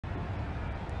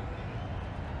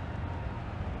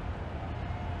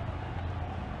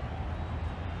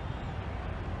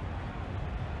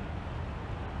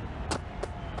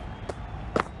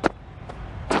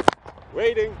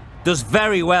Waiting. Does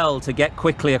very well to get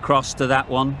quickly across to that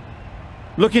one.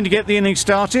 Looking to get the innings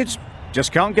started,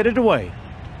 just can't get it away.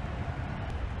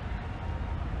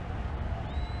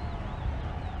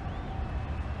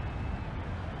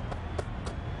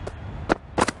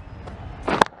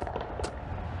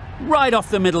 Right off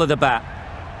the middle of the bat.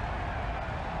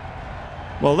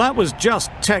 Well, that was just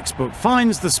textbook.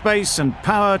 Finds the space and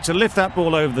power to lift that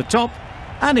ball over the top,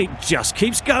 and it just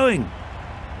keeps going.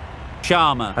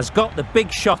 Sharma has got the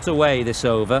big shot away this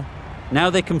over. Now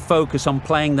they can focus on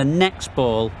playing the next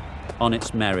ball on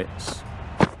its merits.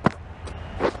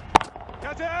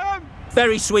 Cut him!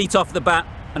 Very sweet off the bat,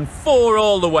 and 4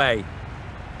 all the way.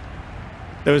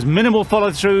 There was minimal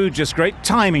follow-through, just great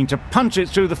timing to punch it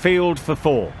through the field for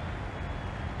 4.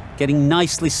 Getting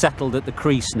nicely settled at the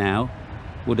crease now.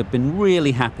 Would have been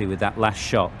really happy with that last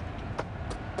shot.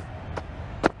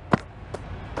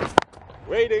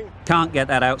 Waiting. Can't get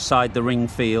that outside the ring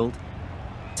field.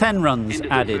 10 runs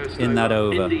added in that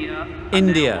over.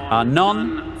 India are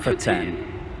none for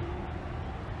 10.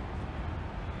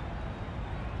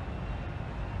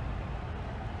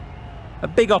 A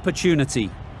big opportunity.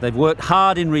 They've worked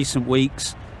hard in recent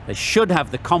weeks. They should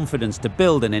have the confidence to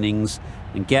build an innings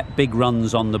and get big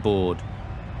runs on the board.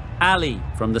 Ali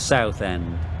from the south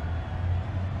end.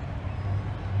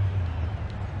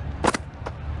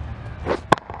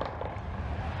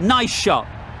 Nice shot.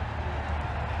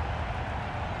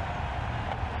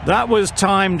 That was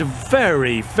timed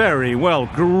very, very well.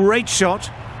 Great shot,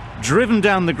 driven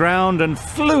down the ground and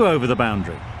flew over the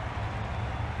boundary.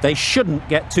 They shouldn't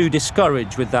get too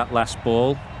discouraged with that last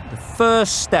ball. The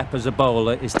first step as a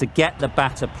bowler is to get the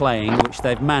batter playing, which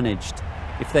they've managed.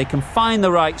 If they can find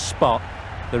the right spot,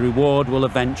 the reward will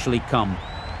eventually come.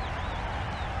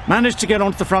 Managed to get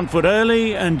onto the front foot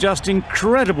early and just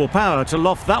incredible power to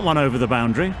loft that one over the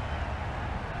boundary.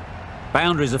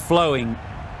 Boundaries are flowing.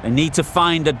 They need to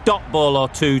find a dot ball or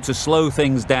two to slow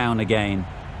things down again.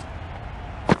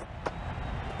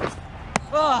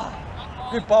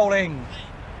 Good bowling.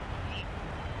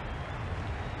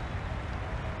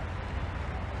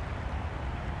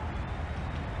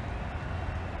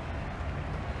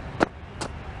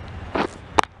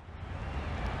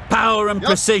 Power and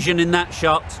precision in that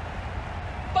shot.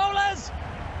 Bowlers!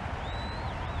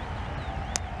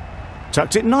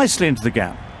 Tucked it nicely into the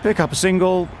gap. Pick up a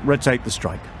single, rotate the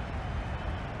strike.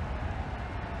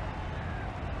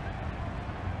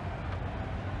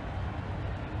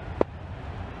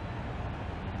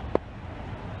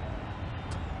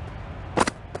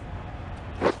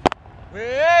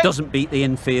 Doesn't beat the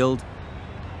infield.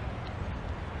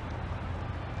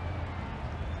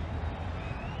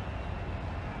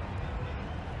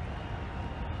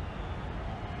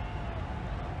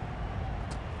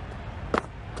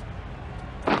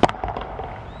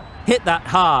 Hit that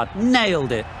hard,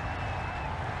 nailed it.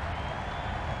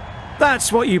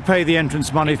 That's what you pay the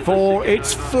entrance money for.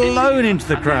 It's flown into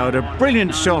the crowd. A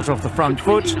brilliant shot off the front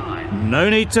foot. No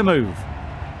need to move.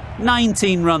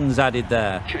 19 runs added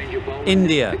there.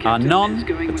 India are none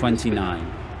for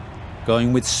 29.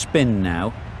 Going with spin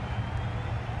now.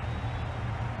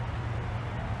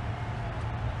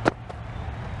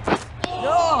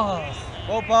 Oh,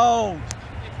 well bowled.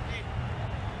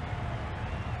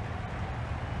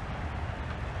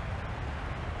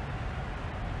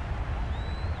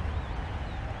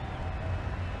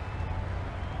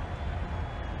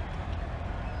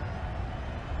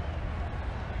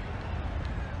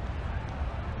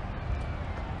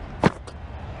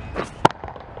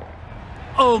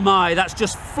 Oh my, that's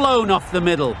just flown off the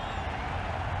middle.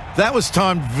 That was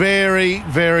timed very,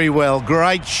 very well.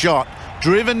 Great shot.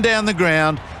 Driven down the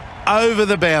ground, over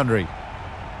the boundary.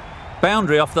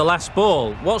 Boundary off the last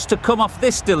ball. What's to come off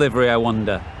this delivery, I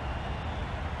wonder?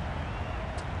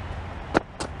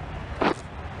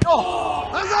 Oh!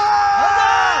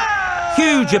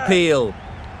 Huge appeal.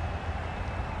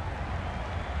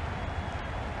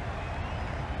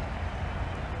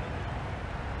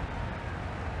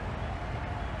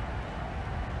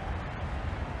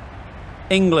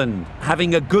 England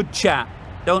having a good chat.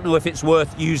 Don't know if it's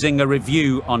worth using a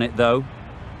review on it though.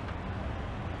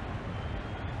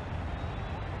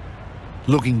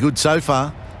 Looking good so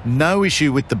far. No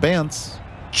issue with the bounce.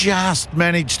 Just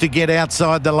managed to get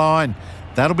outside the line.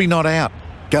 That'll be not out.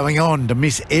 Going on to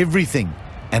miss everything.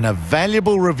 And a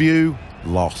valuable review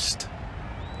lost.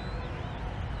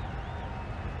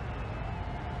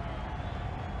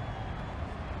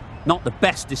 Not the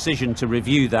best decision to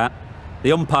review that.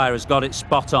 The umpire has got it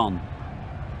spot on.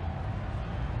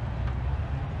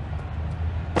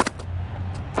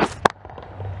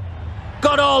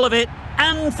 Got all of it,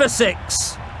 and for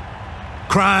 6.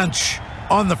 Crunch.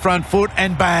 On the front foot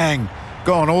and bang,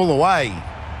 gone all the way.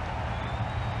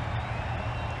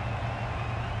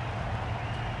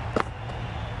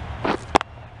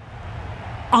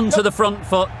 Onto the front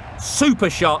foot, super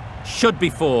shot, should be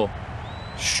 4.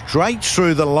 Straight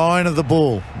through the line of the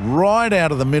ball, right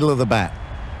out of the middle of the bat.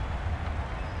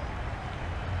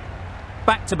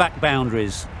 Back-to-back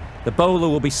boundaries. The bowler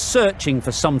will be searching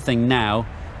for something now,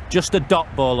 just a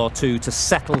dot ball or two to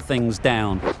settle things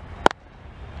down.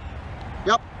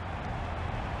 Yep.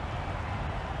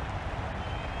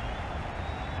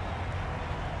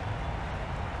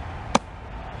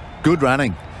 Good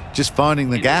running. Just finding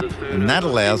the gap, and that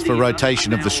allows for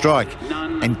rotation of the strike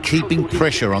and keeping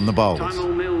pressure on the bowlers.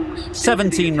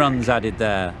 17 runs added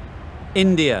there.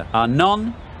 India are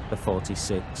none for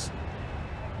 46.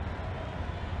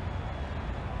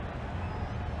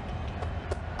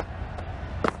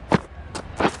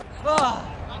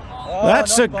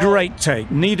 That's a great take.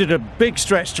 Needed a big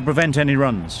stretch to prevent any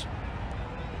runs.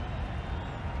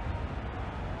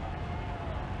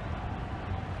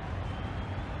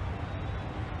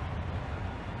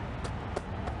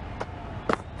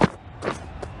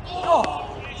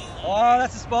 Oh,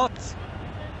 that's a spot.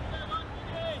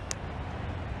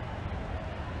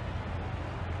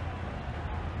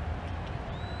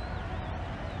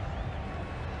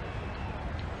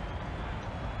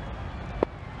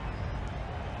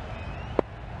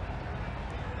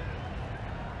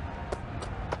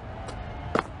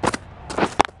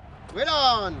 Wait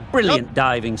on. Brilliant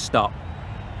diving stop.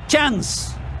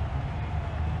 Chance!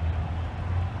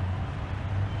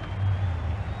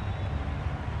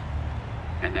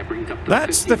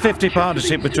 That's the 50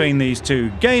 partnership between these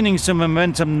two, gaining some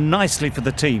momentum nicely for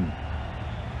the team.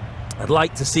 I'd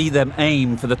like to see them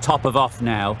aim for the top of off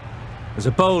now. As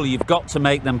a bowler, you've got to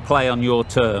make them play on your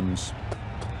terms.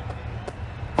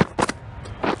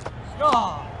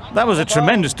 That was a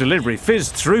tremendous delivery,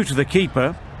 fizzed through to the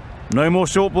keeper. No more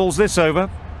short balls this over.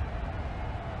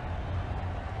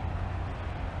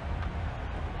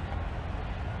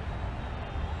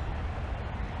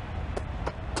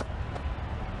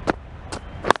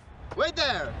 Wait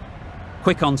there.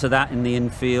 Quick onto that in the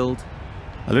infield.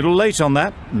 A little late on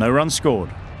that, no run scored.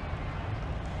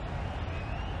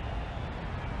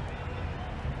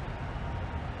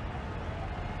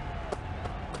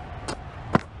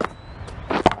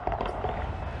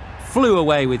 Flew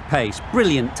away with pace,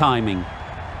 brilliant timing.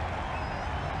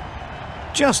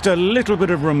 Just a little bit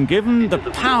of room given, the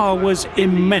power was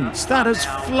immense. That has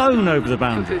flown over the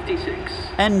boundary.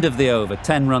 End of the over,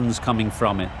 10 runs coming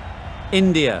from it.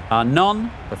 India are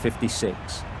none for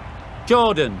 56.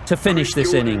 Jordan to finish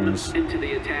this innings. Into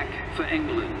the attack for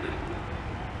England.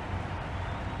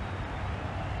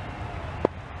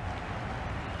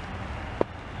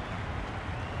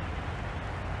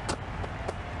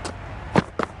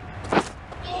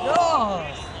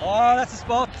 Oh, that's a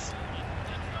spot.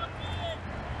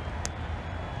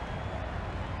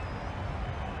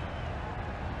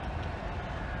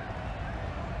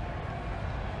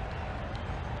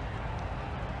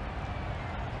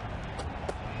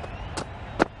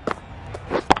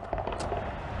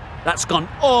 That's gone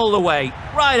all the way,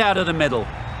 right out of the middle.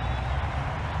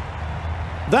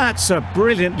 That's a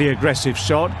brilliantly aggressive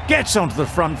shot, gets onto the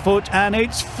front foot and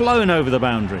it's flown over the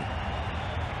boundary.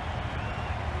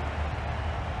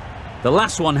 The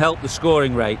last one helped the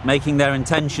scoring rate, making their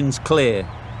intentions clear.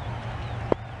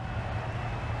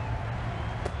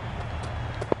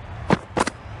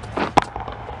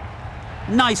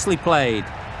 Nicely played.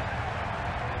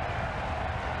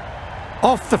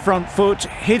 Off the front foot,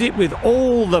 hit it with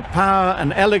all the power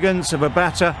and elegance of a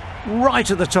batter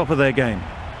right at the top of their game.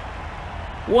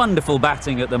 Wonderful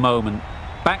batting at the moment.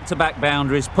 Back-to-back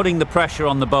boundaries, putting the pressure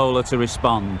on the bowler to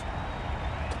respond.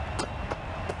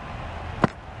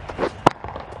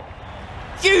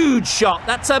 Huge shot,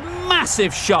 that's a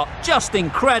massive shot, just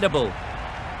incredible.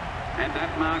 And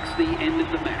that marks the end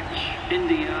of the match.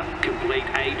 India complete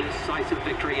a decisive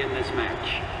victory in this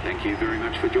match. Thank you very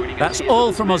much for joining us. That's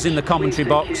all from us in the commentary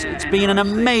box. It's been an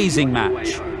amazing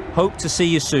match. Hope to see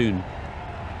you soon.